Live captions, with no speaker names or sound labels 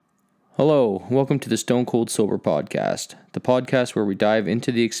Hello, welcome to the Stone Cold Sober Podcast, the podcast where we dive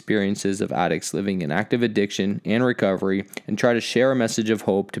into the experiences of addicts living in active addiction and recovery and try to share a message of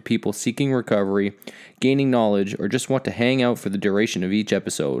hope to people seeking recovery, gaining knowledge, or just want to hang out for the duration of each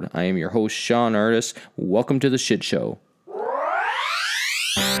episode. I am your host, Sean Artis. Welcome to the shit show.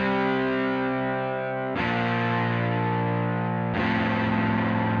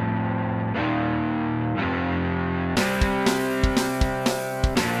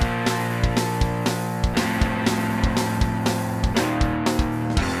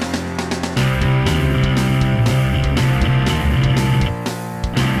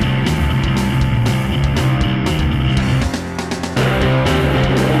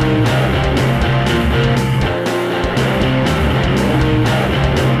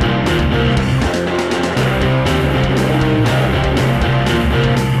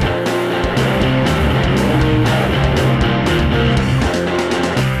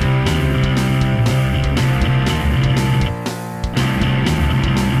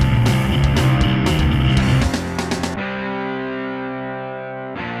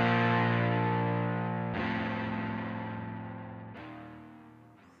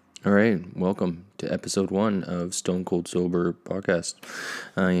 All right, welcome to episode 1 of Stone Cold Sober Podcast.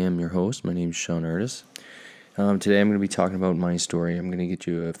 I am your host. My name is Sean Artis. Today I'm going to be talking about my story. I'm going to get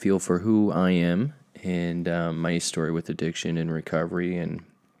you a feel for who I am and my story with addiction and recovery and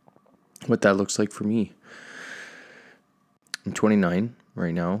what that looks like for me. I'm 29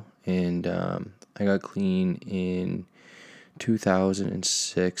 right now, and I got clean in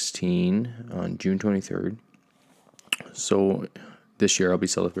 2016 on June 23rd. So this year I'll be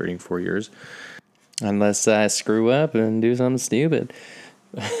celebrating 4 years. Unless I screw up and do something stupid.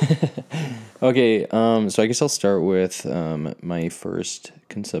 Okay, so I guess I'll start with my first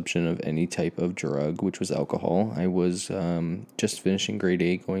consumption of any type of drug, which was alcohol. I was just finishing grade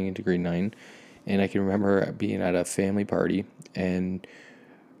 8, going into grade 9, and I can remember being at a family party, and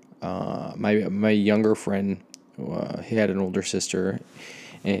my younger friend, he had an older sister,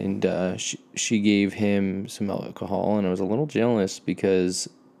 and she gave him some alcohol, and I was a little jealous because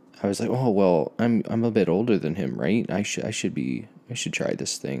I was like, oh well, I'm a bit older than him, right? I should try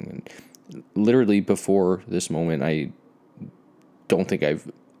this thing. And literally before this moment, I don't think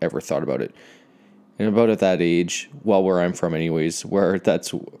I've ever thought about it. And about at that age, well, where I'm from anyways, where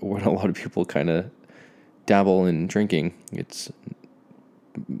that's when a lot of people kind of dabble in drinking. It's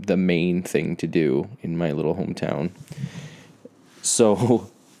the main thing to do in my little hometown.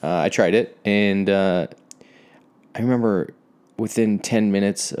 So I tried it, and I remember within 10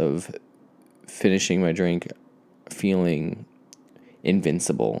 minutes of finishing my drink feeling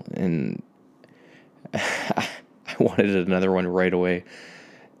invincible, and I wanted another one right away.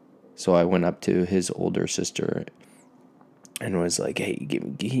 So I went up to his older sister and was like, hey,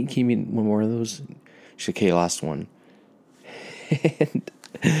 give me one more of those. She's like, okay, last one. And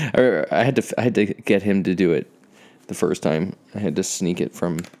I had to get him to do it the first time. I had to sneak it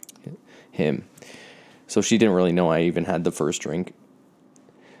from him. So she didn't really know I even had the first drink.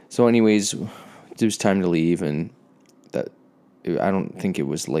 So anyways, it was time to leave, and I don't think it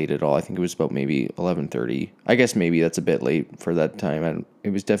was late at all. I think it was about maybe 11:30. I guess maybe that's a bit late for that time. It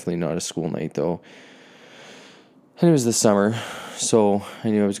was definitely not a school night though. And it was the summer, so I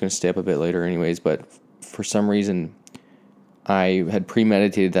knew I was going to stay up a bit later anyways, but for some reason I had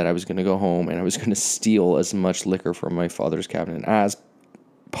premeditated that I was going to go home and I was going to steal as much liquor from my father's cabinet as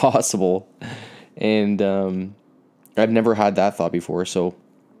possible. And I've never had that thought before. So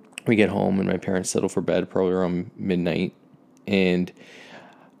we get home and my parents settle for bed probably around midnight. And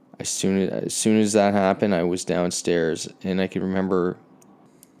as soon as that happened, I was downstairs, and I can remember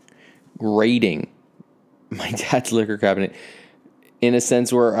raiding my dad's liquor cabinet in a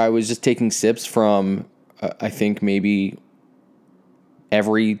sense where I was just taking sips from I think maybe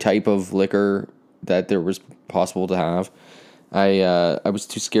every type of liquor that there was possible to have. I was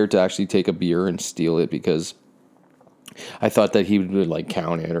too scared to actually take a beer and steal it because I thought that he would like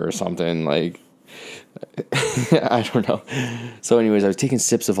count it or something, like I don't know. So anyways, I was taking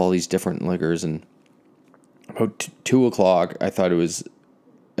sips of all these different liquors, and about 2 o'clock I thought it was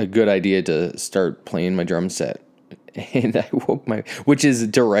a good idea to start playing my drum set. And I woke which is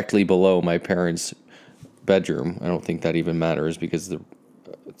directly below my parents' bedroom. I don't think that even matters because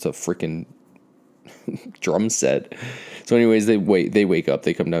it's a freaking drum set. So anyways, they wake up,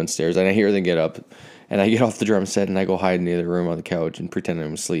 they come downstairs, and I hear them get up, and I get off the drum set and I go hide in the other room on the couch and pretend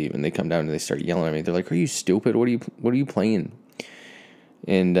I'm asleep, and they come down and they start yelling at me. They're like, "Are you stupid? What are you playing?"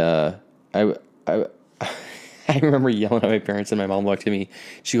 And I I remember yelling at my parents, and my mom looked at me.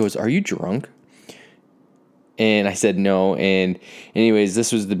 She goes, "Are you drunk?" And I said no. And anyways,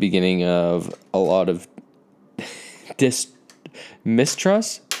 this was the beginning of a lot of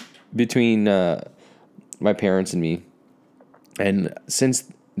mistrust between my parents and me. And since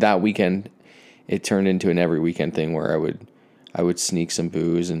that weekend, it turned into an every weekend thing where I would sneak some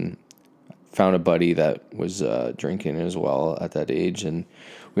booze, and found a buddy that was drinking as well at that age, and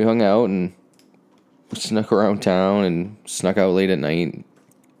we hung out and snuck around town and snuck out late at night,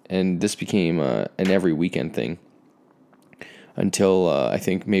 and this became an every weekend thing until I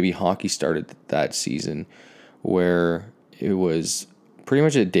think maybe hockey started that season, where it was pretty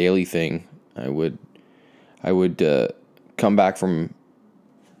much a daily thing. I would come back from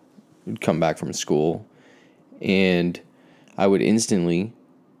school, and I would instantly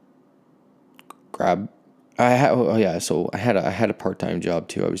grab. So I had a part-time job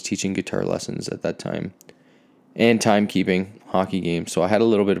too. I was teaching guitar lessons at that time, and timekeeping hockey games. So I had a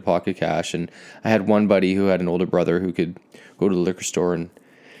little bit of pocket cash, and I had one buddy who had an older brother who could go to the liquor store and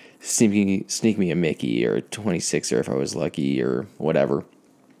sneak me a Mickey or a 26er if I was lucky or whatever.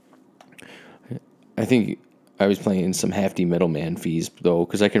 I think I was paying some hefty middleman fees though,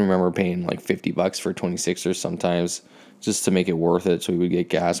 because I can remember paying like $50 for 26ers sometimes just to make it worth it, so we would get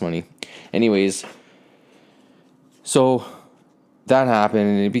gas money. Anyways, so that happened,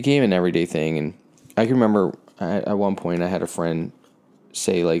 and it became an everyday thing. And I can remember at one point I had a friend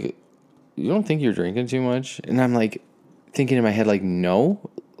say, like, "You don't think you're drinking too much?" And I'm like, thinking in my head, like, no,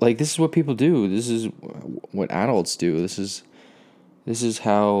 like, this is what people do. This is what adults do. This is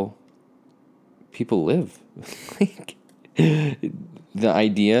how people live. Like, the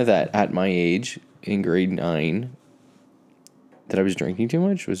idea that at my age in grade 9 that I was drinking too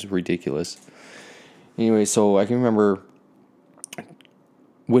much was ridiculous. Anyway, so I can remember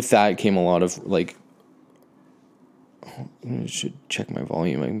with that came a lot of, like, I should check my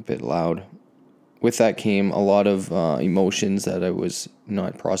volume. I'm a bit loud. With that came a lot of emotions that I was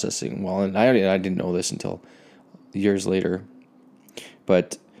not processing well, and I didn't know this until years later,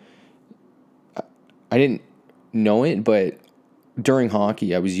 but I didn't know it. But during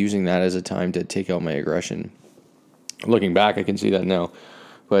hockey, I was using that as a time to take out my aggression. Looking back, I can see that now,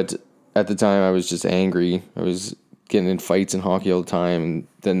 but at the time, I was just angry. I was getting in fights in hockey all the time, and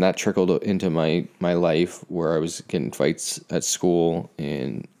then that trickled into my life, where I was getting fights at school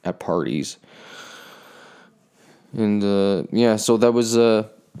and at parties. And so that was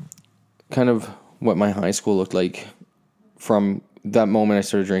kind of what my high school looked like from that moment I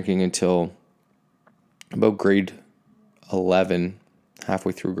started drinking until about grade 11,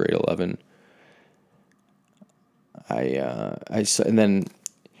 halfway through grade 11. And then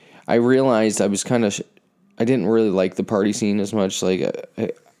I realized I was kind of, I didn't really like the party scene as much. Like,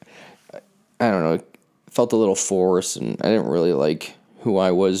 I don't know, it felt a little forced, and I didn't really like who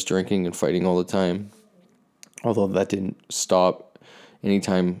I was drinking and fighting all the time. Although that didn't stop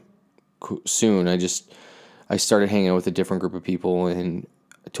anytime soon. I started hanging out with a different group of people, and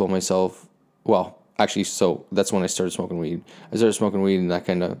I told myself, well, actually, so that's when I started smoking weed. I started smoking weed, and that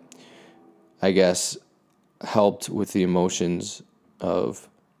kind of, I guess, helped with the emotions of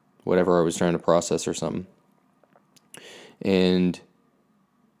whatever I was trying to process or something. And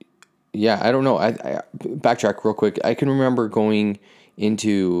yeah, I don't know. I backtrack real quick. I can remember going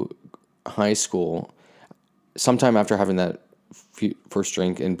into high school sometime after having that first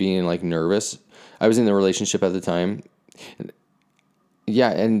drink and being like nervous. I was in the relationship at the time.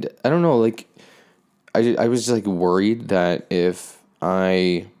 Yeah, and I don't know, like, I was just like worried that if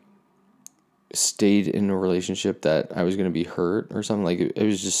I stayed in a relationship that I was going to be hurt or something. Like, it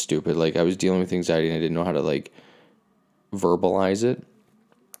was just stupid. Like, I was dealing with anxiety and I didn't know how to, like, verbalize it.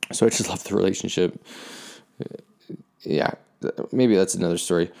 So I just left the relationship. Yeah, maybe that's another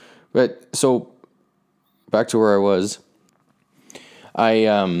story. But so back to where I was. I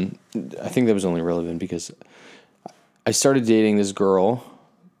think that was only relevant because I started dating this girl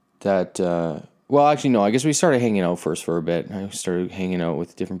that well, actually no, I guess we started hanging out first for a bit. I started hanging out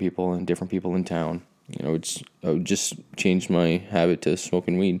with different people in town. You know, I would just change my habit to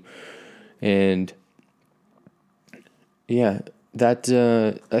smoking weed. And yeah, that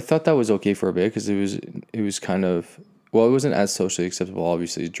I thought that was okay for a bit because it was kind of, well, it wasn't as socially acceptable,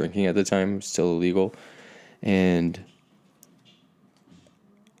 obviously. Drinking at the time was still illegal. And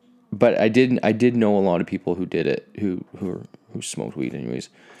but I did know a lot of people who did it, who smoked weed anyways.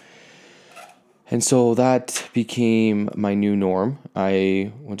 And so that became my new norm.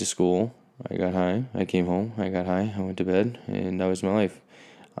 I went to school, I got high, I came home, I got high, I went to bed, and that was my life.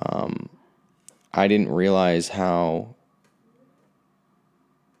 I didn't realize how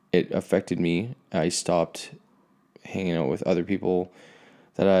it affected me. I stopped hanging out with other people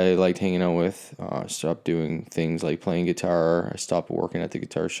that I liked hanging out with. I stopped doing things like playing guitar. I stopped working at the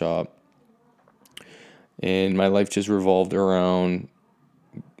guitar shop. And my life just revolved around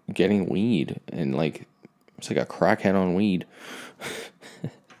getting weed. And like, it's like a crackhead on weed.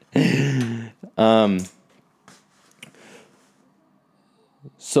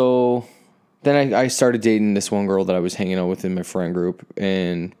 So then I started dating this one girl that I was hanging out with in my friend group.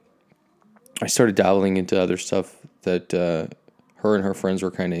 And I started dabbling into other stuff that her and her friends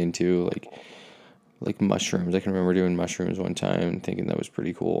were kind of into, like mushrooms. I can remember doing mushrooms one time and thinking that was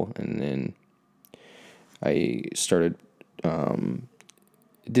pretty cool. And then I started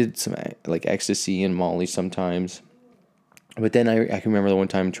did some like ecstasy and Molly sometimes. But then I can remember the one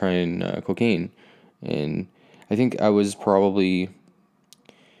time trying cocaine, and I think I was probably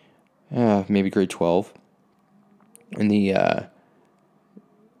maybe grade 12, and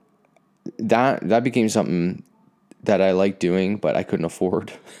that became something that I liked doing, but I couldn't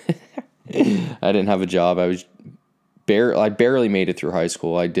afford. I didn't have a job. I barely made it through high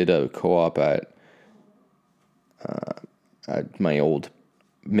school. I did a co-op at my old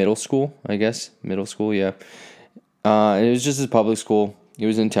middle school, I guess. Middle school, yeah. And it was just a public school. It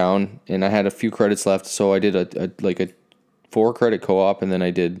was in town, and I had a few credits left, so I did a 4-credit co-op, and then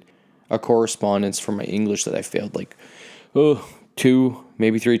I did a correspondence for my English that I failed 2,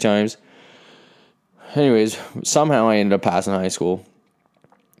 maybe 3 times. Anyways, somehow I ended up passing high school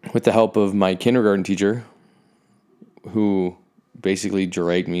with the help of my kindergarten teacher, who basically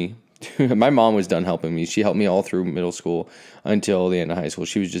dragged me. My mom was done helping me. She helped me all through middle school until the end of high school.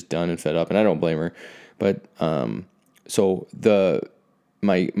 She was just done and fed up, and I don't blame her. But so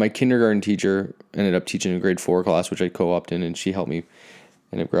my kindergarten teacher ended up teaching a grade 4 class, which I co-opted in, and she helped me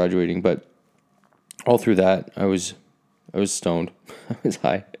end up graduating. But all through that, I was stoned. I was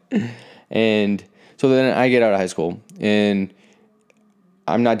high. And so then I get out of high school, and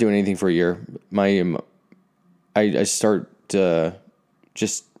I'm not doing anything for a year. I start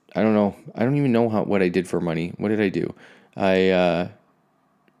just, I don't know. I don't even know what I did for money. What did I do? I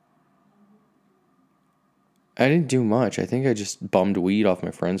didn't do much. I think I just bummed weed off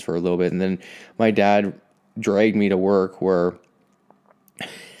my friends for a little bit, and then my dad dragged me to work where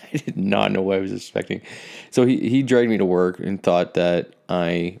I did not know what I was expecting. So he dragged me to work and thought that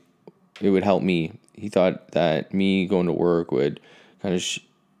it would help me. He thought that me going to work would kind of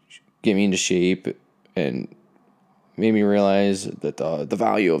get me into shape and made me realize that the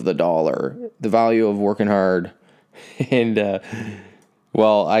value of the dollar, the value of working hard. And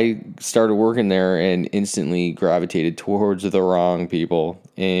I started working there and instantly gravitated towards the wrong people.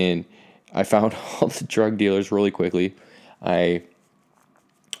 And I found all the drug dealers really quickly. I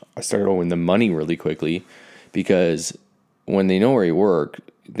started owing them money really quickly, because when they know where you work,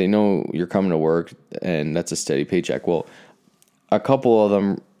 they know you're coming to work, and that's a steady paycheck. Well, a couple of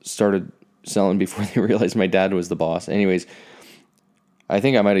them started selling before they realized my dad was the boss. Anyways, I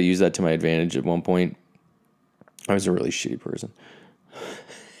think I might have used that to my advantage at one point. I was a really shitty person.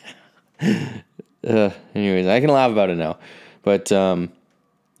 Anyways, I can laugh about it now. But,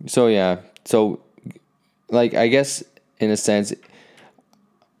 so yeah. So, I guess, in a sense,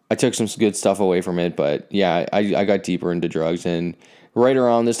 I took some good stuff away from it. But, yeah, I got deeper into drugs. And right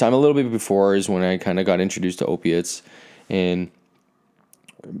around this time, a little bit before, is when I kind of got introduced to opiates. And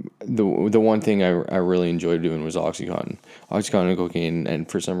the one thing I really enjoyed doing was Oxycontin and cocaine, and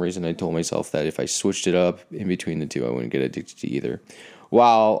for some reason I told myself that if I switched it up in between the two, I wouldn't get addicted to either,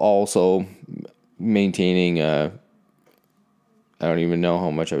 while also maintaining I don't even know how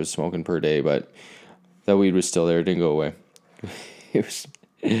much I was smoking per day, but that weed was still there. It didn't go away. It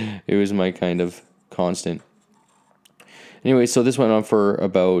was my kind of constant. Anyway, so this went on for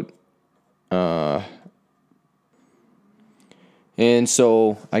about and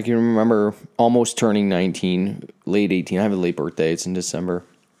so I can remember almost turning 19, late 18. I have a late birthday. It's in December.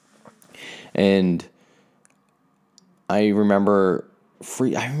 And I remember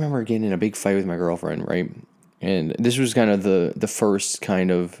getting in a big fight with my girlfriend, right? And this was kind of the first kind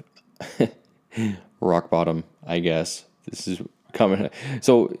of rock bottom, I guess. This is coming.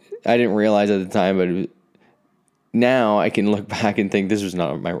 So I didn't realize at the time, but now I can look back and think this was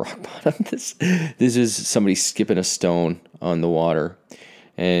not my rock bottom. This is somebody skipping a stone on the water.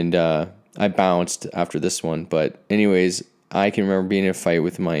 And I bounced after this one. But anyways, I can remember being in a fight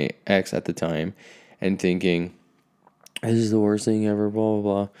with my ex at the time and thinking, this is the worst thing ever, blah, blah,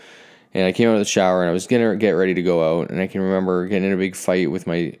 blah. And I came out of the shower and I was going to get ready to go out. And I can remember getting in a big fight with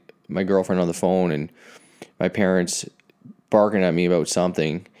my girlfriend on the phone, and my parents barking at me about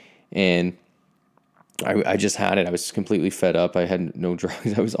something. And I just had it. I was completely fed up. I had no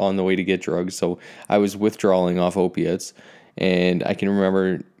drugs. I was on the way to get drugs. So I was withdrawing off opiates. And I can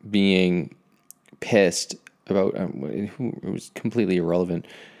remember being pissed about it was completely irrelevant.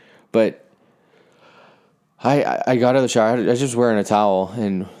 But I got out of the shower. I was just wearing a towel,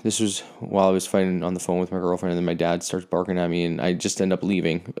 and this was while I was fighting on the phone with my girlfriend. And then my dad starts barking at me, and I just end up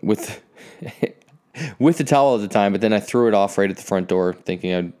leaving with with the towel at the time. But then I threw it off right at the front door,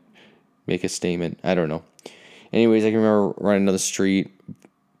 thinking I'd make a statement. I don't know. Anyways, I can remember running down the street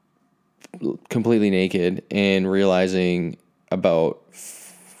completely naked and realizing about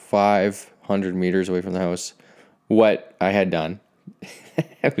 500 meters away from the house what I had done.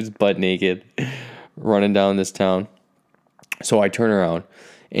 I was butt naked running down this town. So I turn around,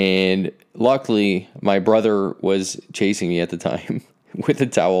 and luckily my brother was chasing me at the time with a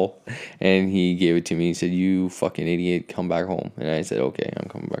towel, and he gave it to me. He said, "You fucking idiot, come back home." And I said, "Okay, I'm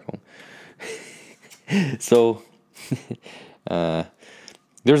coming back home." So there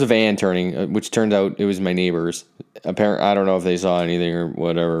was a van turning, which turned out it was my neighbors. Apparently, I don't know if they saw anything or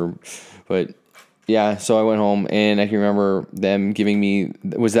whatever, but yeah. So I went home, and I can remember them giving me,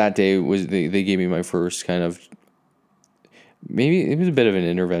 was that day was they gave me my first kind of, maybe it was a bit of an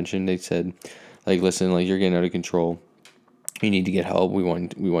intervention. They said, like, listen, like, you're getting out of control. You need to get help. We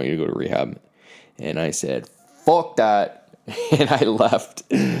want you to go to rehab. And I said, fuck that. And I left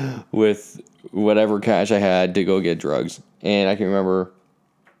with whatever cash I had to go get drugs. And I can remember,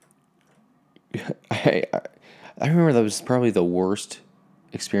 I remember that was probably the worst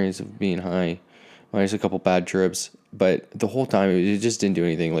experience of being high. Minus a couple bad trips, but the whole time it just didn't do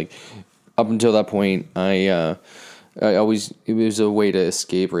anything. Like, up until that point, I always, it was a way to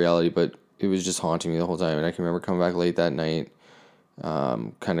escape reality, but it was just haunting me the whole time. And I can remember coming back late that night,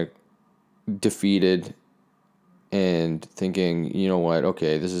 kind of defeated, and thinking, you know what,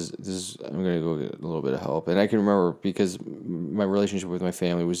 okay, this is I'm gonna go get a little bit of help. And I can remember, because my relationship with my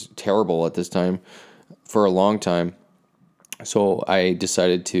family was terrible at this time for a long time, so I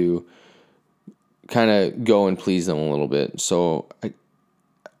decided to kind of go and please them a little bit. So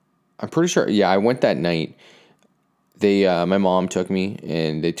I'm pretty sure, yeah, I went that night. My mom took me,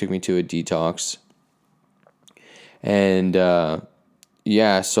 and they took me to a detox. And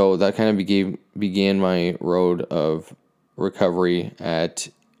yeah, so that kind of began my road of recovery at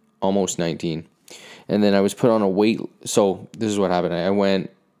almost 19. And then I was put on a wait. So this is what happened. I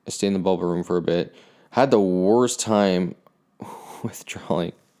stayed in the bubble room for a bit. Had the worst time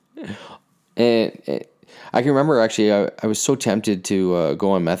withdrawing. And I can remember, actually, I was so tempted to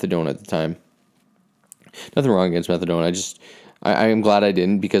go on methadone at the time. Nothing wrong against methadone. I am glad I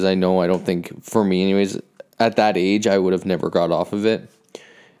didn't, because I don't think, for me anyways, at that age, I would have never got off of it.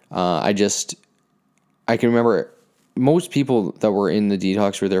 I can remember most people that were in the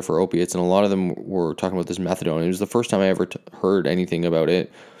detox were there for opiates, and a lot of them were talking about this methadone. It was the first time I ever heard anything about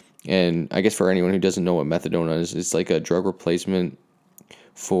it. And I guess for anyone who doesn't know what methadone is, it's like a drug replacement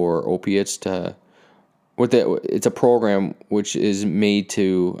for opiates. It's a program which is made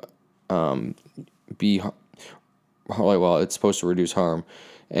to be, well, it's supposed to reduce harm.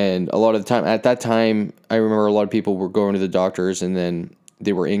 And a lot of the time, at that time, I remember a lot of people were going to the doctors, and then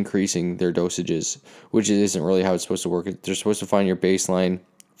they were increasing their dosages, which isn't really how it's supposed to work. They're supposed to find your baseline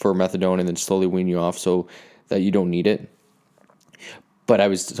for methadone and then slowly wean you off so that you don't need it. But I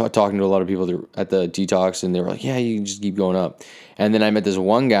was talking to a lot of people at the detox, and they were like, yeah, you can just keep going up. And then I met this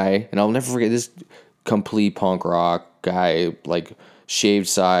one guy, and I'll never forget, this complete punk rock guy, like shaved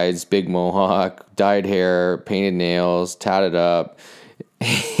sides, big mohawk, dyed hair, painted nails, tatted up.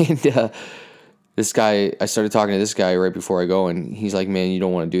 And this guy, I started talking to this guy right before I go, and he's like, man, you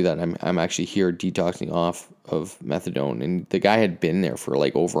don't want to do that. I'm actually here detoxing off of methadone. And the guy had been there for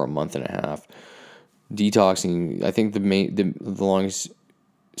like over a month and a half detoxing. I think the longest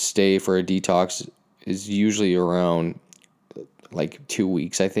stay for a detox is usually around like 2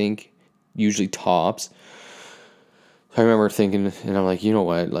 weeks, I think, usually tops. I remember thinking, and I'm like, you know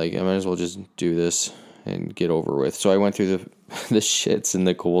what, like, I might as well just do this and get over with. So I went through the shits and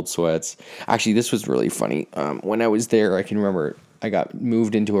the cold sweats. Actually, this was really funny. When I was there, I can remember I got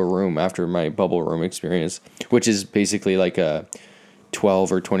moved into a room after my bubble room experience, which is basically like a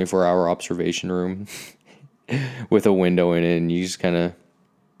 12 or 24 hour observation room with a window in it, and you just kind of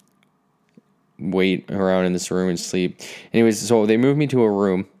wait around in this room and sleep. Anyways, so they moved me to a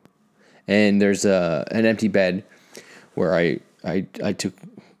room, and there's an empty bed where I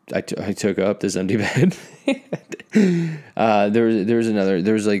took up this empty bed.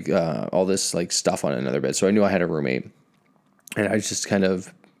 There was like all this like stuff on another bed, so I knew I had a roommate, and I was just kind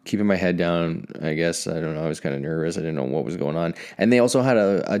of keeping my head down. I guess, I don't know, I was kind of nervous. I didn't know what was going on, and they also had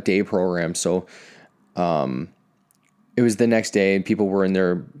a day program, so it was the next day, and people were in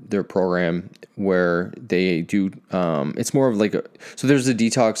their program where they do. It's more of like so. There's a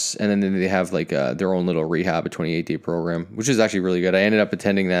detox, and then they have like their own little rehab, a 28-day program, which is actually really good. I ended up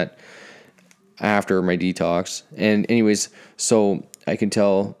attending that after my detox, and anyways, so I can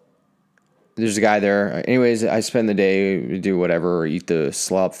tell there's a guy there. Anyways, I spend the day, do whatever, eat the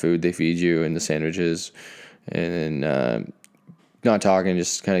slop food they feed you and the sandwiches, and then not talking,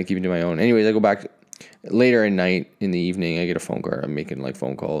 just kind of keeping to my own. Anyways, I go back later at night in the evening. I get a phone call. I'm making like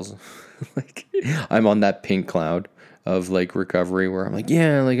phone calls. Like I'm on that pink cloud of like recovery where I'm like,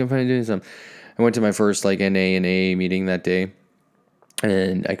 yeah, like I'm finally doing something. I went to my first like NA and AA meeting that day,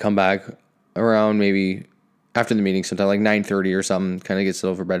 and I come back around maybe after the meeting sometime like 9:30 or something. Kind of get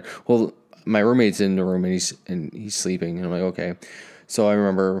settled for bed. Well, my roommate's in the room and he's sleeping, and I'm like, okay. So I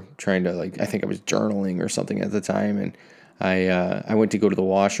remember trying to like, I think I was journaling or something at the time, and I went to go to the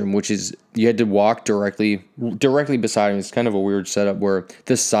washroom, which is you had to walk directly beside him. It's kind of a weird setup where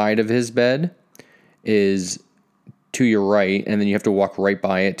the side of his bed is to your right, and then you have to walk right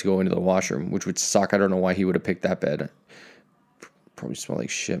by it to go into the washroom, which would suck. I don't know why he would have picked that bed. Probably smell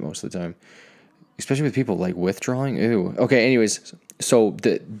like shit most of the time, especially with people like withdrawing. Ew. Okay. Anyways, so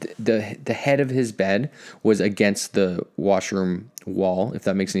the head of his bed was against the washroom wall, if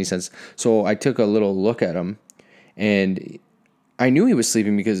that makes any sense. So I took a little look at him, and I knew he was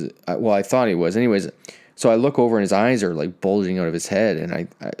sleeping because, well, I thought he was. Anyways, so I look over and his eyes are like bulging out of his head, and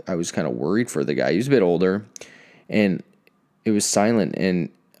I was kind of worried for the guy. He was a bit older, and it was silent, and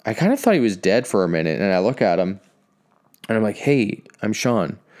I kind of thought he was dead for a minute, and I look at him, and I'm like, hey, I'm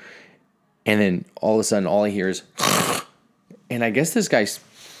Sean. And then all of a sudden, all I hear is, and I guess this guy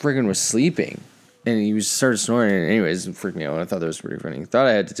friggin' was sleeping, and he started snoring, and anyways, it freaked me out. I thought that was pretty funny. Thought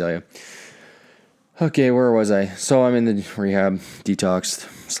I had to tell you. Okay, where was I? So I'm in the rehab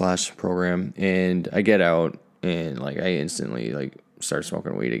detox / program, and I get out, and like I instantly like start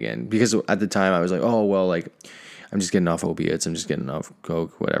smoking weed again, because at the time I was like, oh well, like I'm just getting off opiates, I'm just getting off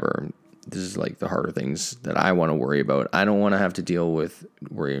coke, whatever. This is like the harder things that I want to worry about. I don't want to have to deal with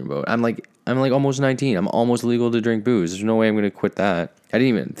worrying about. I'm like almost 19. I'm almost legal to drink booze. There's no way I'm going to quit that. I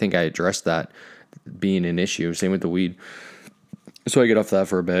didn't even think I addressed that being an issue. Same with the weed. So I get off that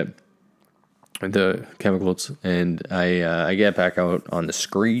for a bit, the chemicals, and I get back out on the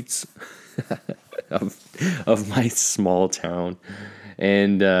streets of my small town,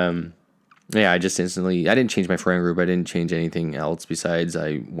 and yeah, I didn't change my friend group. I didn't change anything else besides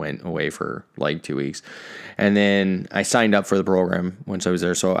I went away for like 2 weeks, and then I signed up for the program once I was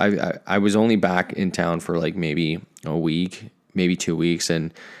there. So I was only back in town for like maybe a week, maybe 2 weeks,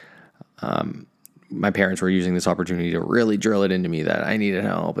 and my parents were using this opportunity to really drill it into me that I needed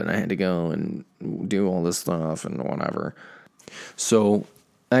help and I had to go and do all this stuff and whatever. So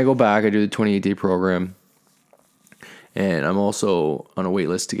I go back, I do the 28-day program, and I'm also on a wait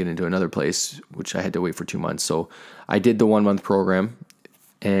list to get into another place, which I had to wait for 2 months. So I did the 1 month program,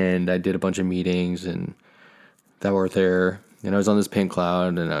 and I did a bunch of meetings and that were there. And I was on this pink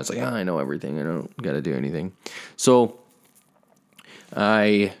cloud, and I was like, I know everything. I don't got to do anything. So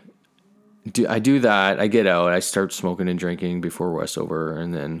I do that. I get out. I start smoking and drinking before Westover,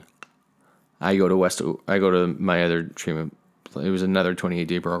 and then I go to my other treatment. It was another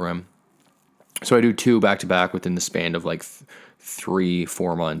 28-day program. So I do 2 back to back within the span of like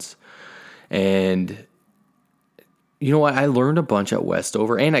 3-4 months. And you know what? I learned a bunch at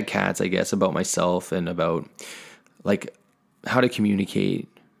Westover and at Cats, I guess, about myself and about like how to communicate,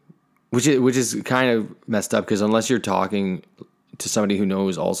 which is kind of messed up, because unless you're talking to somebody who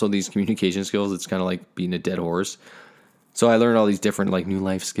knows also these communication skills, it's kind of like being a dead horse. So I learned all these different like new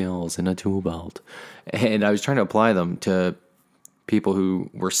life skills in a tool belt, and I was trying to apply them to people who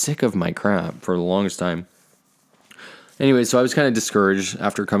were sick of my crap for the longest time. Anyway, so I was kind of discouraged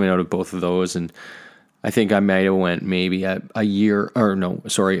after coming out of both of those, and I think I might have went maybe a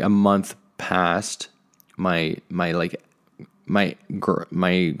month past my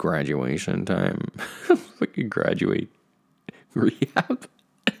graduation time. Fucking graduate rehab.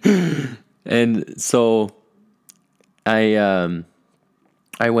 And so I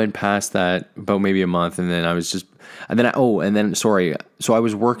went past that about maybe a month, and then I was just, so I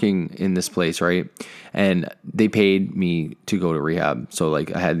was working in this place, right? And they paid me to go to rehab. So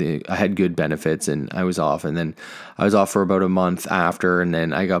like I had good benefits, and I was off, and then I was off for about a month after, and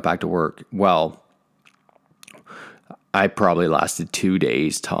then I got back to work. Well, I probably lasted 2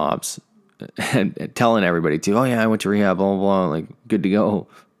 days tops, and telling everybody too, oh yeah, I went to rehab, blah, blah, blah, like good to go.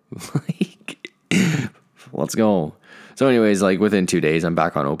 Like, let's go. So anyways, like within 2 days, I'm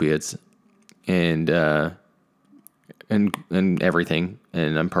back on opiates and everything,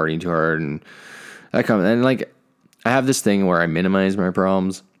 and I'm partying too hard, and like I have this thing where I minimize my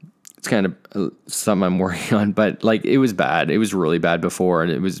problems. It's kind of something I'm working on, but like it was bad. It was really bad before,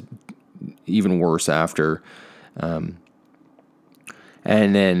 and it was even worse after. And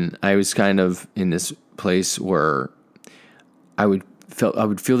then I was kind of in this place where I would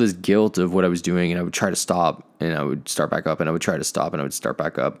feel this guilt of what I was doing, and I would try to stop, and I would start back up, and I would try to stop, and I would start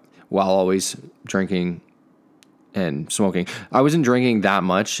back up, while always drinking and smoking. I wasn't drinking that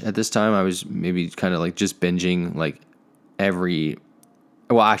much at this time. I was maybe kind of like just binging like every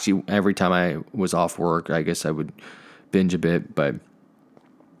time I was off work, I guess I would binge a bit, but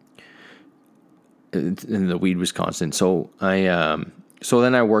and the weed was constant. So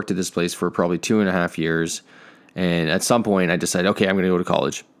then I worked at this place for probably 2.5 years. And at some point I decided, okay, I'm going to go to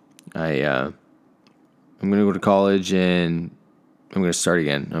college. I'm going to go to college and I'm going to start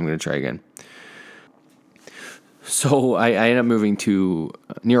again. I'm going to try again. So I ended up moving to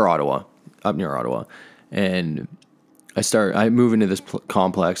up near Ottawa. And I move into this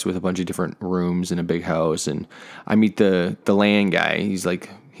complex with a bunch of different rooms and a big house. And I meet the land guy. He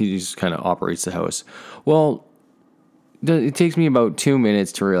just kind of operates the house. Well, it takes me about 2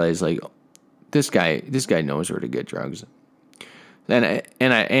 minutes to realize like, this guy knows where to get drugs. And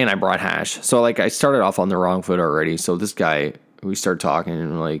I brought hash. So like I started off on the wrong foot already. So this guy, we started talking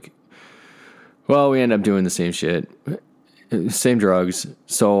and like, well, we end up doing the same shit, same drugs.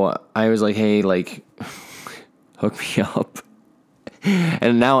 So I was like, hey, like hook me up.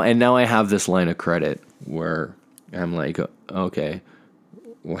 And now I have this line of credit where I'm like, okay,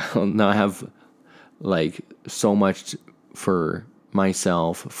 well, now I have like so much for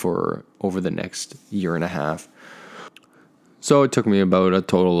myself for over the next year and a half. So it took me about a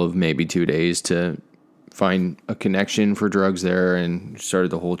total of maybe 2 days to find a connection for drugs there and started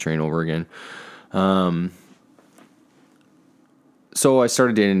the whole train over again. So I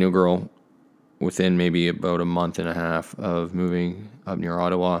started dating a new girl within maybe about a month and a half of moving up near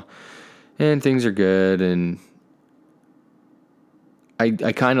Ottawa, and things are good. And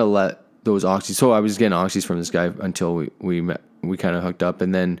I kind of let those oxys. So I was getting oxys from this guy until we met. We kind of hooked up,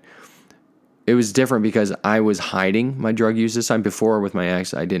 and then it was different because I was hiding my drug use this time. Before with my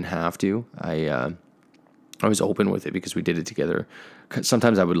ex, I didn't have to. I was open with it because we did it together.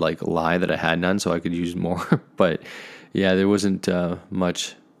 Sometimes I would like lie that I had none so I could use more, but yeah, there wasn't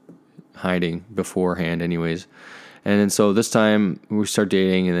much hiding beforehand, anyways. And then so this time we start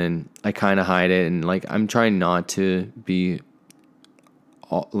dating, and then I kind of hide it, and like I'm trying not to be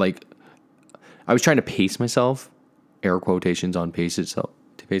like I was trying to pace myself, air quotations on pace itself,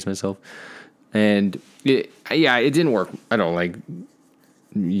 to pace myself. And it didn't work. I don't like,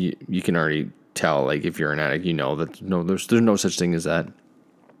 you can already tell, like if you're an addict, you know that there's no such thing as that.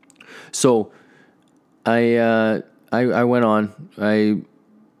 So I went on,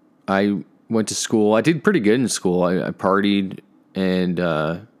 I went to school. I did pretty good in school. I partied and,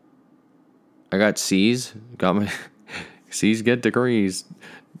 I got C's, got my C's get degrees.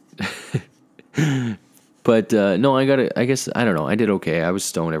 But no, I got it. I guess I don't know. I did okay. I was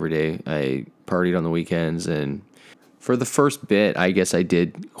stoned every day. I partied on the weekends, and for the first bit, I guess I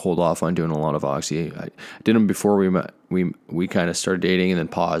did hold off on doing a lot of oxy. I did them before we met. We kind of started dating, and then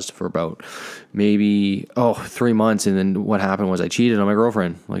paused for about maybe 3 months. And then what happened was I cheated on my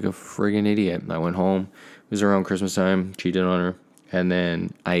girlfriend like a friggin' idiot. I went home. It was around Christmas time. Cheated on her, and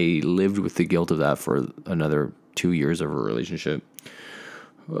then I lived with the guilt of that for another 2 years of a relationship.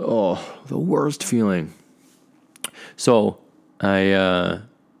 Oh, the worst feeling. So I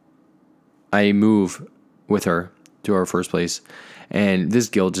move with her to our first place, and this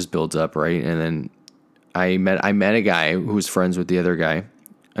guilt just builds up, right? And then I met a guy who was friends with the other guy.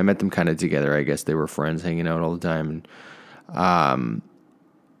 I met them kind of together. I guess they were friends, hanging out all the time. And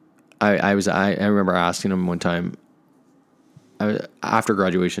I remember asking him one time, after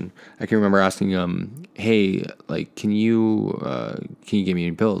graduation, I can remember asking him, "Hey, like, can you give me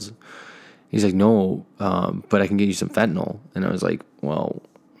any pills?" He's like, "No, but I can get you some fentanyl." And I was like, "Well,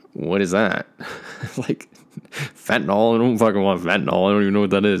 what is that?" Like, fentanyl? I don't fucking want fentanyl. I don't even know what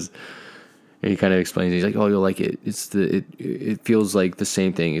that is. And he kind of explains. He's like, "Oh, you'll like it. It feels like the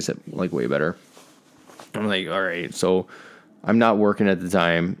same thing, except like way better." I'm like, "All right." So I'm not working at the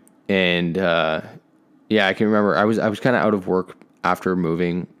time, and I can remember I was kind of out of work after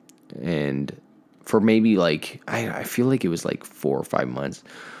moving, and for maybe like I feel like it was like 4 or 5 months.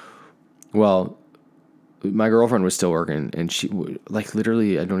 Well, my girlfriend was still working, and she like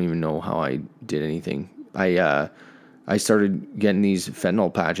literally I don't even know how I did anything. I started getting these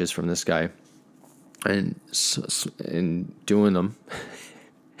fentanyl patches from this guy, and doing them,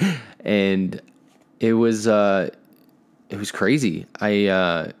 and it was crazy.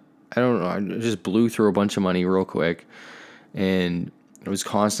 I don't know. I just blew through a bunch of money real quick, and it was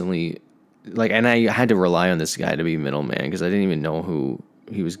constantly like, and I had to rely on this guy to be middleman because I didn't even know who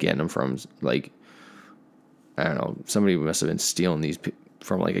he was getting them from. Like, I don't know, somebody must have been stealing these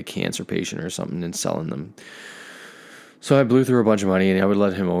from like a cancer patient or something and selling them. So I blew through a bunch of money, and I would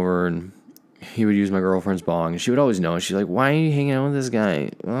let him over, and he would use my girlfriend's bong, and she would always know. She's like, "Why are you hanging out with this guy?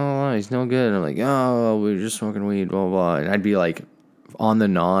 Oh, he's no good." And I'm like, "Oh, we were just smoking weed, blah, blah, blah." And I'd be like on the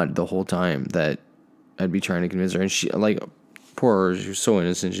nod the whole time that I'd be trying to convince her. And she, like, poor her, she was so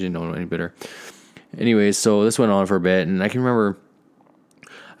innocent, she didn't know any better. Anyways, so this went on for a bit, and I remember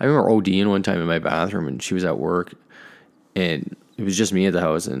ODing one time in my bathroom, and she was at work, and it was just me at the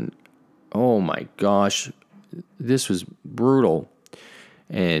house, and oh my gosh, this was brutal.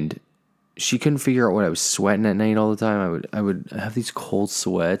 And she couldn't figure out what I was sweating at night all the time. I would have these cold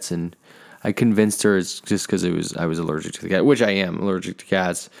sweats, and I convinced her it's just because I was allergic to the cat, which I am allergic to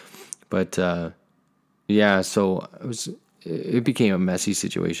cats. But yeah, so it became a messy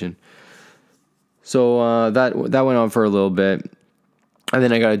situation. So that went on for a little bit, and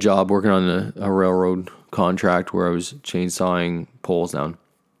then I got a job working on a railroad contract where I was chainsawing poles down.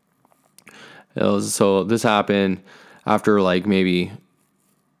 So this happened after like maybe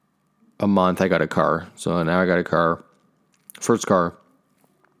a month. I got a car, so now I got a car, first car,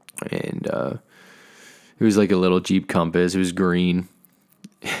 and it was like a little Jeep Compass. It was green.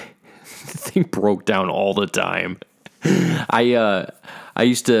 The thing broke down all the time. I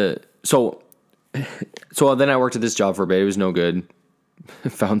used to so then I worked at this job for a bit. It was no good.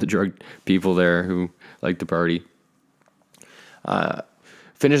 Found the drug people there who liked to party.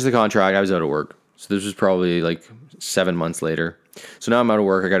 Finished the contract. I was out of work. So this was probably like 7 months later. So now I'm out of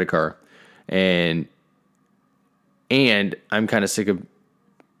work. I got a car, and I'm kind of sick of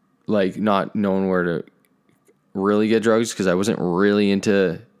like not knowing where to really get drugs because I wasn't really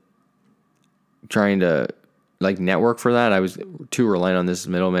into trying to like network for that. I was too reliant on this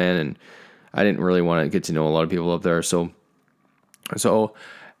middleman, and I didn't really want to get to know a lot of people up there. So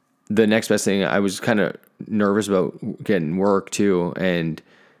the next best thing, I was kind of nervous about getting work too, and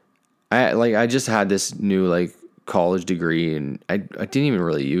I just had this new like college degree, and I didn't even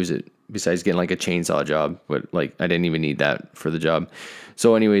really use it besides getting like a chainsaw job, but like I didn't even need that for the job.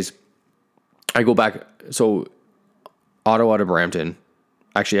 So anyways, I go back. So Ottawa to Brampton.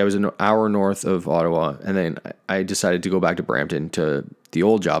 Actually, I was an hour north of Ottawa, and then I decided to go back to Brampton to the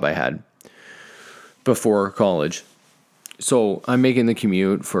old job I had before college. So I'm making the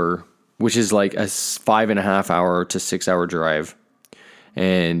commute which is like a 5.5 hour to 6 hour drive.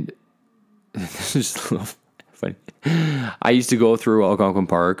 And this is a little funny. I used to go through Algonquin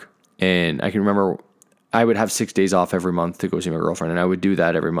Park, and I can remember I would have 6 days off every month to go see my girlfriend, and I would do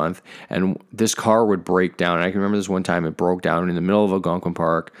that every month. And this car would break down. And I can remember this one time it broke down in the middle of Algonquin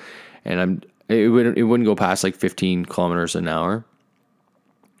Park, and it wouldn't go past like 15 kilometers an hour.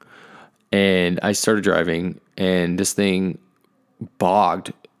 And I started driving, and this thing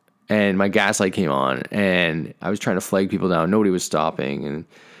bogged, and my gas light came on, and I was trying to flag people down. Nobody was stopping. And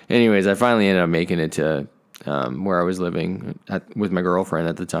anyways, I finally ended up making it to where I was living with my girlfriend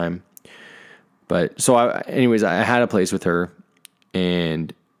at the time. But so I had a place with her,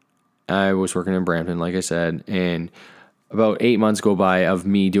 and I was working in Brampton, like I said, and about 8 months go by of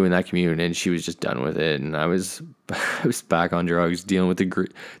me doing that commute, and she was just done with it, and I was back on drugs, dealing with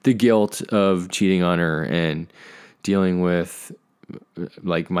the guilt of cheating on her, and dealing with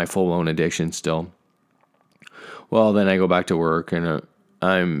like my full blown addiction still. Well, then I go back to work, and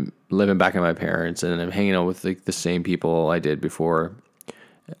I'm living back at my parents', and I'm hanging out with like the same people I did before.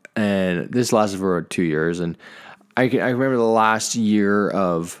 And this lasted for about 2 years. And I remember the last year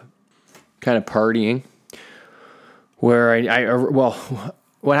of kind of partying where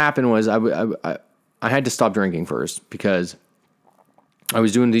what happened was I had to stop drinking first because I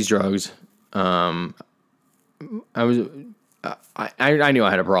was doing these drugs. I knew I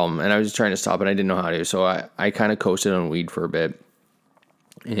had a problem, and I was trying to stop it. I didn't know how to. So I kind of coasted on weed for a bit,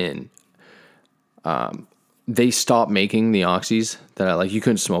 and they stopped making the oxys that I like. You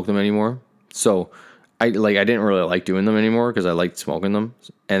couldn't smoke them anymore. So I didn't really like doing them anymore because I liked smoking them.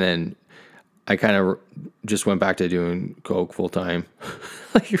 And then I kind of just went back to doing coke full time.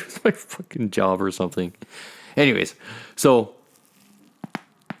 Like it was my fucking job or something. Anyways, so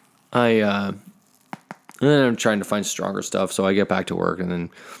and then I'm trying to find stronger stuff. So I get back to work, and then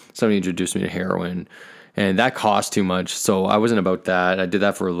somebody introduced me to heroin, and that cost too much. So I wasn't about that. I did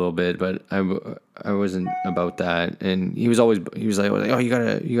that for a little bit, but I wasn't about that. And he was like, oh, you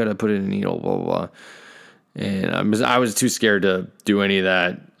gotta put it in a needle, blah, blah, blah. And I was too scared to do any of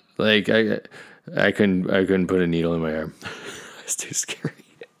that. Like I couldn't put a needle in my arm. It's too scary.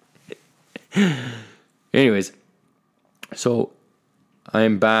 Anyways, so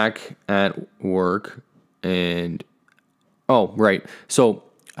I'm back at work and oh, right. So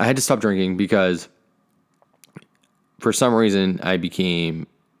I had to stop drinking because for some reason I became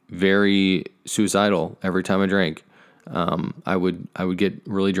very suicidal every time I drank. I would get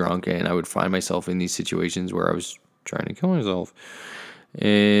really drunk and I would find myself in these situations where I was trying to kill myself.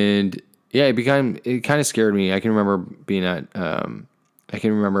 And yeah, it kind of scared me. I can remember I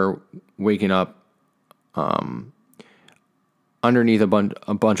can remember waking up underneath a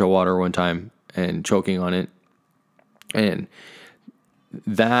bunch of water one time and choking on it. And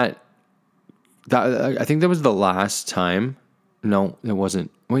that I think that was the last time. No, it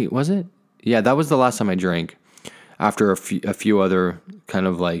wasn't. Wait, was it? Yeah, that was the last time I drank after a few other kind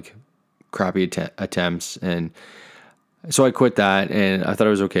of like crappy attempts. And so I quit that and I thought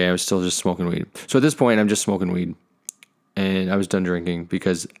it was okay. I was still just smoking weed. So at this point, I'm just smoking weed and I was done drinking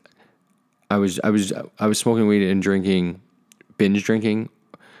because I was smoking weed and binge drinking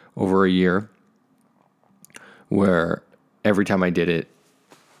over a year where every time I did it,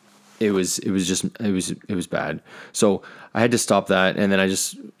 it was bad. So I had to stop that, and then I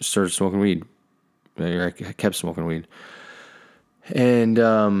just started smoking weed. I kept smoking weed, and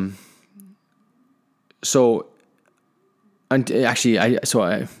so actually, that's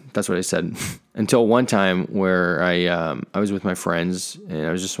what I said. Until one time where I was with my friends and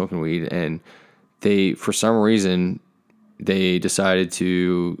I was just smoking weed, and they, for some reason, they decided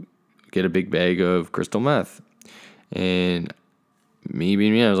to get a big bag of crystal meth, and me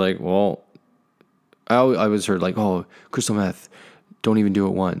being me, I was like, well, I was heard like, oh, crystal meth, don't even do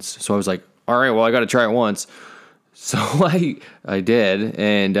it once. So I was like, all right, well, I got to try it once. So I did,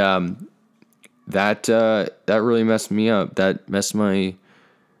 and that really messed me up. That messed my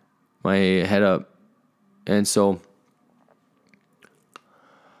head up, and so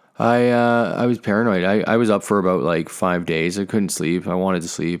I was paranoid. I was up for about like 5 days. I couldn't sleep. I wanted to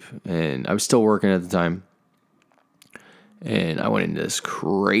sleep, and I was still working at the time. And I went into this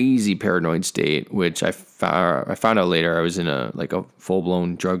crazy paranoid state, which I found out later I was in a full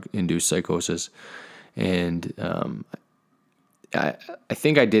blown drug induced psychosis, and I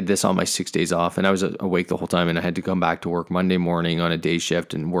think I did this on my 6 days off, and I was awake the whole time, and I had to come back to work Monday morning on a day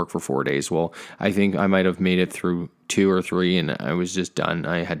shift and work for 4 days. Well, I think I might have made it through 2 or 3, and I was just done.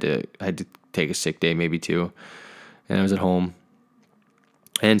 I had to take a sick day, maybe 2, and I was at home,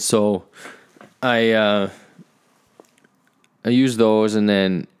 and so I used those, and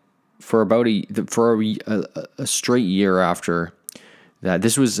then for about a straight year after that,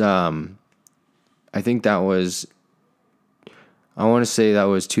 this was I think that was, I want to say that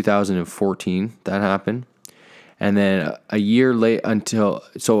was 2014 that happened, and then a year late and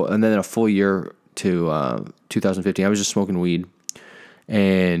then a full year to 2015. I was just smoking weed,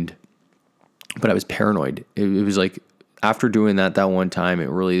 but I was paranoid. It was like after doing that one time, it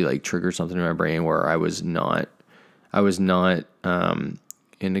really like triggered something in my brain where I was not in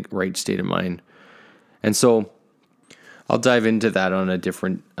the right state of mind. And so I'll dive into that on a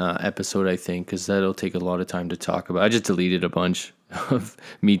different episode, I think, because that'll take a lot of time to talk about. I just deleted a bunch of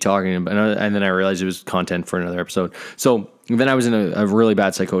me talking, and then I realized it was content for another episode. So then I was in a really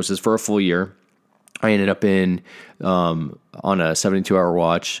bad psychosis for a full year. I ended up on a 72-hour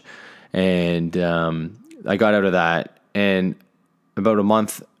watch, and I got out of that. And I went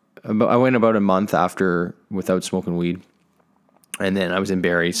about a month after without smoking weed, and then I was in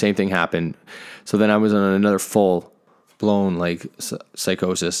Barrie. Same thing happened. So then I was on another full blown like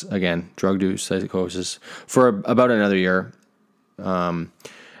psychosis again, drug-induced psychosis for about another year. And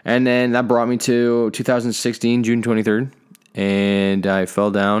then that brought me to 2016, June 23rd, and I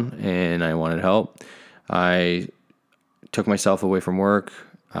fell down and I wanted help. I took myself away from work.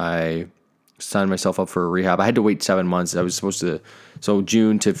 I signed myself up for rehab. I had to wait 7 months. I was supposed to, so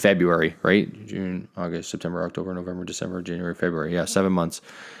June to February, right? June, August, September, October, November, December, January, February. Yeah, 7 months.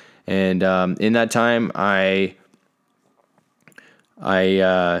 And in that time, I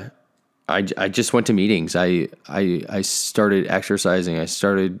just went to meetings. I started exercising. I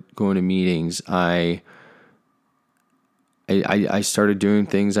started going to meetings. I started doing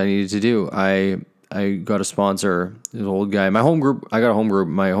things I needed to do. I got a sponsor, this old guy. I got a home group.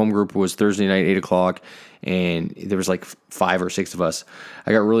 My home group was Thursday night, 8:00, and there was like 5 or 6 of us.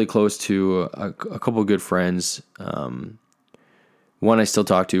 I got really close to a couple of good friends. One I still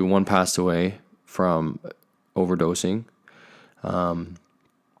talk to. One passed away from overdosing. And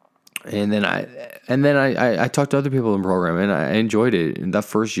then I talked to other people in the program, and I enjoyed it. And that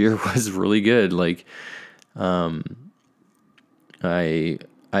first year was really good. Like,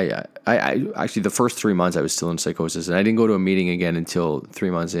 I actually, the first 3 months I was still in psychosis, and I didn't go to a meeting again until 3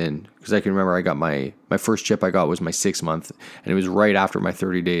 months in, because I can remember I got my first chip I got was my 6 month, and it was right after my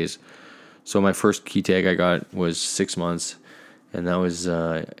 30 days. So my first key tag I got was 6 months, and that was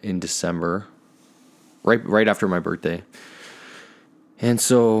in December, right after my birthday. And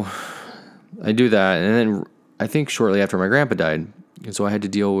so I do that, and then I think shortly after my grandpa died, and so I had to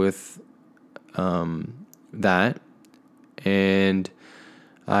deal with that, and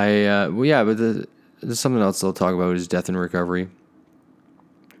but there's something else I'll talk about is death and recovery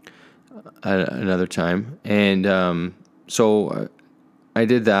at another time. And so I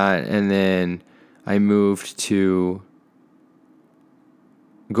did that, and then I moved to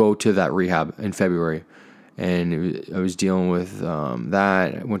go to that rehab in February. And I was dealing with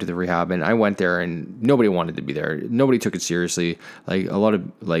that. I went to the rehab, and I went there, and nobody wanted to be there. Nobody took it seriously. Like, a lot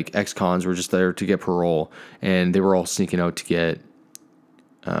of like ex-cons were just there to get parole, and they were all sneaking out to get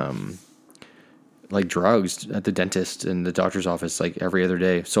like drugs at the dentist and the doctor's office like every other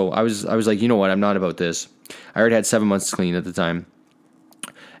day. So I was like, you know what? I'm not about this. I already had 7 months clean at the time,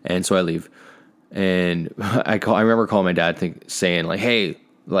 and so I leave. And I remember calling my dad, saying like, "Hey,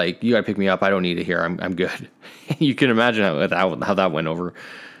 like, you gotta pick me up. I don't need it here. I'm good." You can imagine how that went over.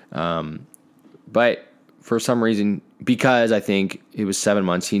 But for some reason, because I think it was 7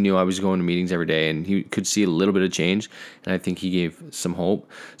 months, he knew I was going to meetings every day, and he could see a little bit of change, and I think he gave some hope.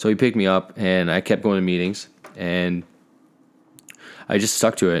 So he picked me up, and I kept going to meetings, and I just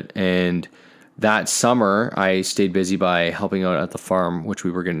stuck to it. And that summer, I stayed busy by helping out at the farm, which we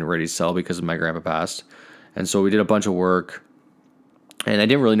were getting ready to sell because my grandpa passed. And so we did a bunch of work, and I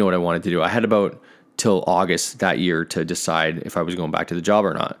didn't really know what I wanted to do. I had about till August that year to decide if I was going back to the job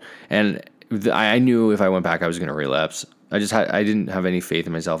or not. And I knew if I went back, I was going to relapse. I didn't have any faith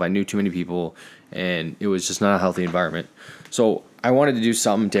in myself. I knew too many people, and it was just not a healthy environment. So I wanted to do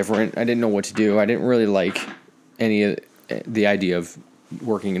something different. I didn't know what to do. I didn't really like any of the idea of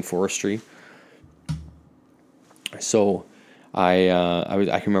working in forestry. So I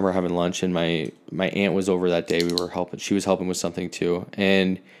can remember having lunch, and my aunt was over that day. We were helping. She was helping with something too,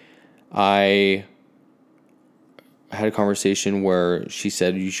 and I had a conversation where she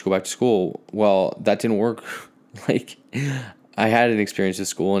said, "You should go back to school." Well, that didn't work. Like, I had an experience at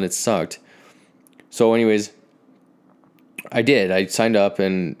school, and it sucked. So anyways, I did. I signed up,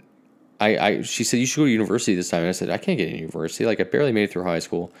 and she said, "You should go to university this time." And I said, "I can't get into university. Like, I barely made it through high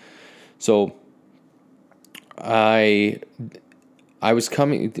school." So I was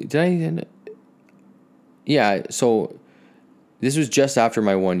coming. Did I? Yeah. So this was just after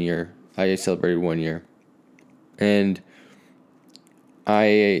my 1 year. I celebrated 1 year, and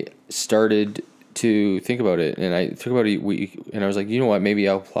I started to think about it, and I took about a week, and I was like, you know what? Maybe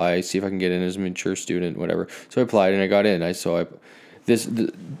I'll apply, see if I can get in as a mature student, whatever. So I applied, and I got in.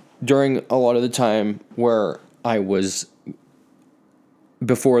 During a lot of the time where I was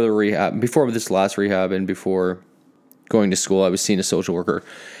before the rehab, before this last rehab, and before going to school, I was seeing a social worker,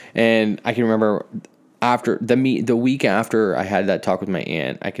 and I can remember after the week after I had that talk with my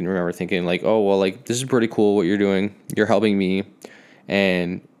aunt, I can remember thinking like, oh well, like, this is pretty cool what you're doing. You're helping me,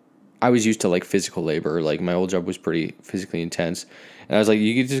 and I was used to like physical labor. Like, my old job was pretty physically intense, and I was like,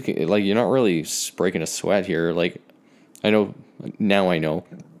 you could just like, you're not really breaking a sweat here. Like, I know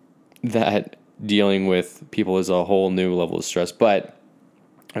that dealing with people is a whole new level of stress, but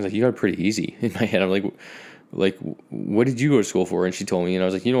I was like, you got it pretty easy. In my head, I'm like, what did you go to school for? And she told me, and I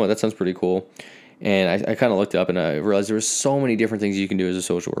was like, you know what, that sounds pretty cool. And I kind of looked up, and I realized there were so many different things you can do as a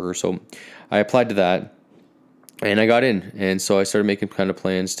social worker. So I applied to that, and I got in. And so I started making kind of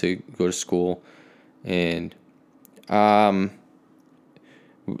plans to go to school. And so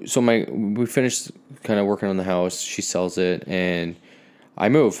we finished kind of working on the house. She sells it, and I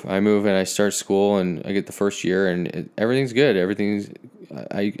move, and I start school, and I get the first year, and everything's good.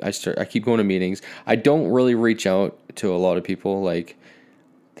 I keep going to meetings. I don't really reach out to a lot of people. Like,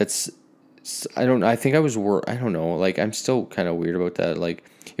 I think I don't know. Like, I'm still kind of weird about that. Like,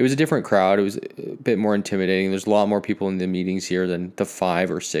 it was a different crowd. It was a bit more intimidating. There's a lot more people in the meetings here than the 5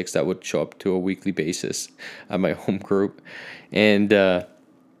 or 6 that would show up to a weekly basis at my home group. And,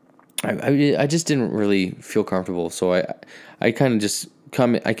 I just didn't really feel comfortable. So I kind of just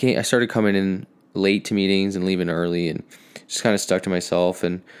I started coming in late to meetings and leaving early, and just kind of stuck to myself,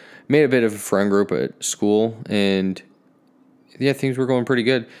 and made a bit of a friend group at school, and yeah, things were going pretty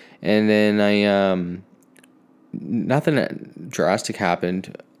good. And then nothing drastic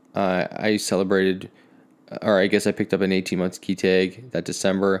happened. I celebrated, or I guess I picked up an 18-month key tag that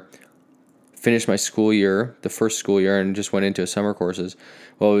December. Finished my school year, the first school year, and just went into summer courses.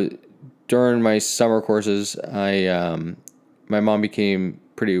 Well, during my summer courses, my mom became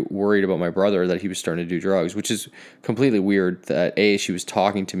pretty worried about my brother that he was starting to do drugs, which is completely weird that A, she was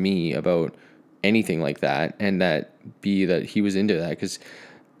talking to me about anything like that, and that B, that he was into that, because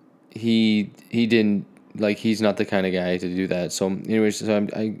he didn't, like, he's not the kind of guy to do that. So anyways,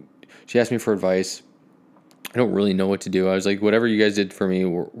 she asked me for advice. I don't really know what to do. I was like, whatever you guys did for me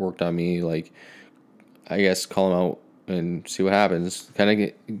worked on me. Like, I guess call him out and see what happens. Kind of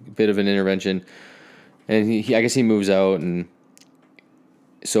get a bit of an intervention. And I guess he moves out, and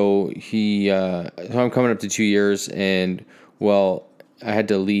so so I'm coming up to 2 years, and well, I had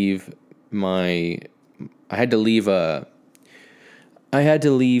to leave my, I had to leave my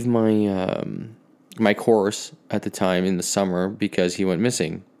course at the time in the summer because he went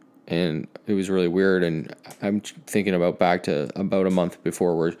missing, and it was really weird. And I'm thinking about back to about a month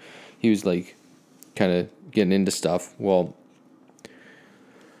before where he was like kind of getting into stuff. Well,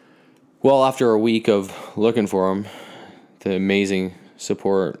 after a week of looking for him, the amazing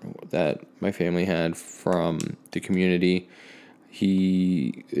support that my family had from the community,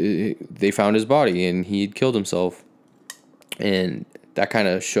 they found his body and he had killed himself, and that kind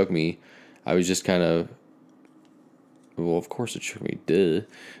of shook me. I was just kind of, well, of course it shook me, duh.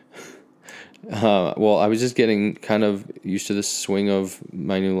 Well, I was just getting kind of used to the swing of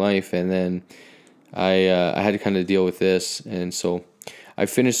my new life, and then I had to kind of deal with this, and so I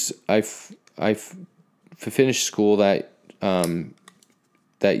finished school that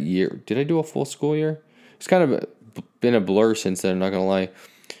year. Did I do a full school year? It's kind of been a blur since then, I'm not gonna lie.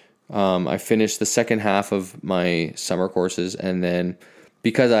 I finished the second half of my summer courses, and then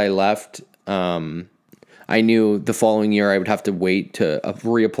because I left, I knew the following year I would have to wait to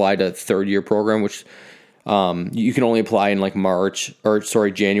reapply to third year program, which you can only apply in like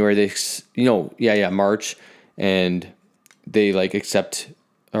January. March, and they like accept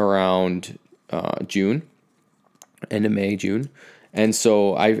around June, end of May, June. And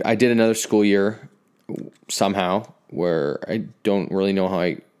so I did another school year somehow where I don't really know how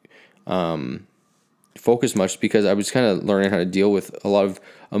I focus much, because I was kind of learning how to deal with a lot of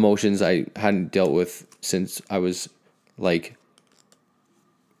emotions I hadn't dealt with since I was like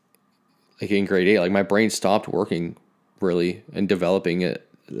in grade 8. Like, my brain stopped working really and developing at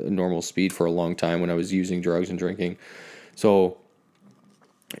a normal speed for a long time when I was using drugs and drinking. So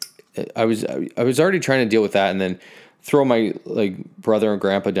I was already trying to deal with that, and then throw my like brother and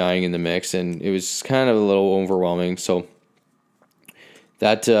grandpa dying in the mix, and it was kind of a little overwhelming. So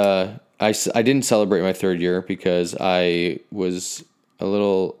that I didn't celebrate my third year because I was a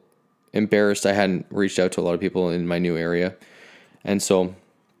little embarrassed. I hadn't reached out to a lot of people in my new area, and so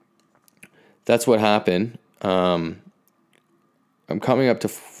that's what happened. I'm coming up to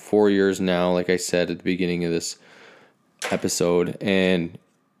 4 years now, like I said at the beginning of this episode, and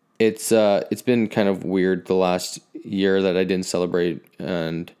it's been kind of weird the last year that I didn't celebrate.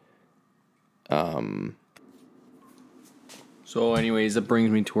 And so anyways, that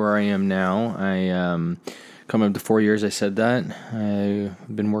brings me to where I am now. I coming up to 4 years, I said that.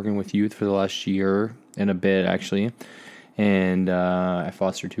 I've been working with youth for the last year and a bit, actually. And I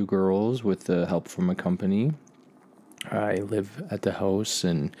foster 2 girls with the help from a company. I live at the house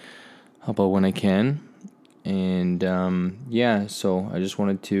and help out when I can. And so I just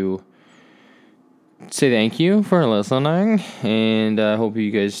wanted to say thank you for listening, and I hope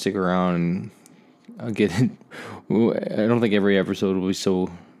you guys stick around. And I'll get it. I don't think every episode will be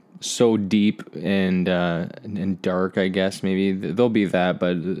so deep and dark. I guess maybe there'll be that,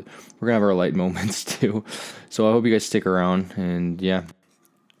 but we're gonna have our light moments too. So I hope you guys stick around. And yeah,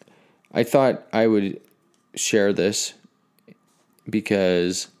 I thought I would share this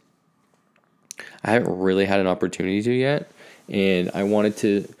because I haven't really had an opportunity to yet, and I wanted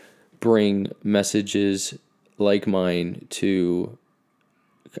to bring messages like mine to,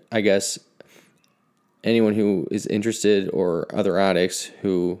 I guess, anyone who is interested, or other addicts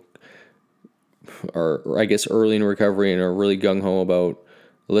who are, I guess, early in recovery and are really gung-ho about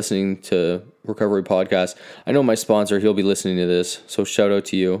listening to recovery podcasts. I know my sponsor, he'll be listening to this, so shout out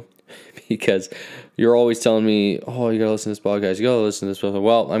to you, because you're always telling me, oh, you gotta listen to this podcast, you gotta listen to this podcast.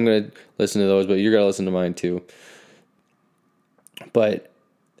 Well, I'm gonna listen to those, but you gotta listen to mine too. But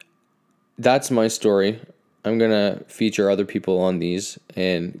that's my story. I'm gonna feature other people on these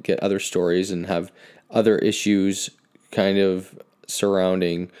and get other stories and have other issues kind of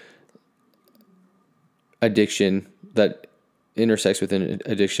surrounding addiction that intersects with an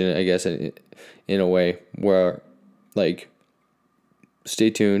addiction, I guess, in a way where, like, stay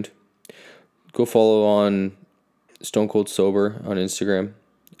tuned. Go follow on Stone Cold Sober on Instagram.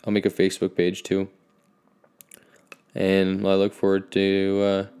 I'll make a Facebook page too. And I look forward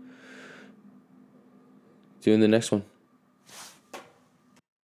to doing the next one.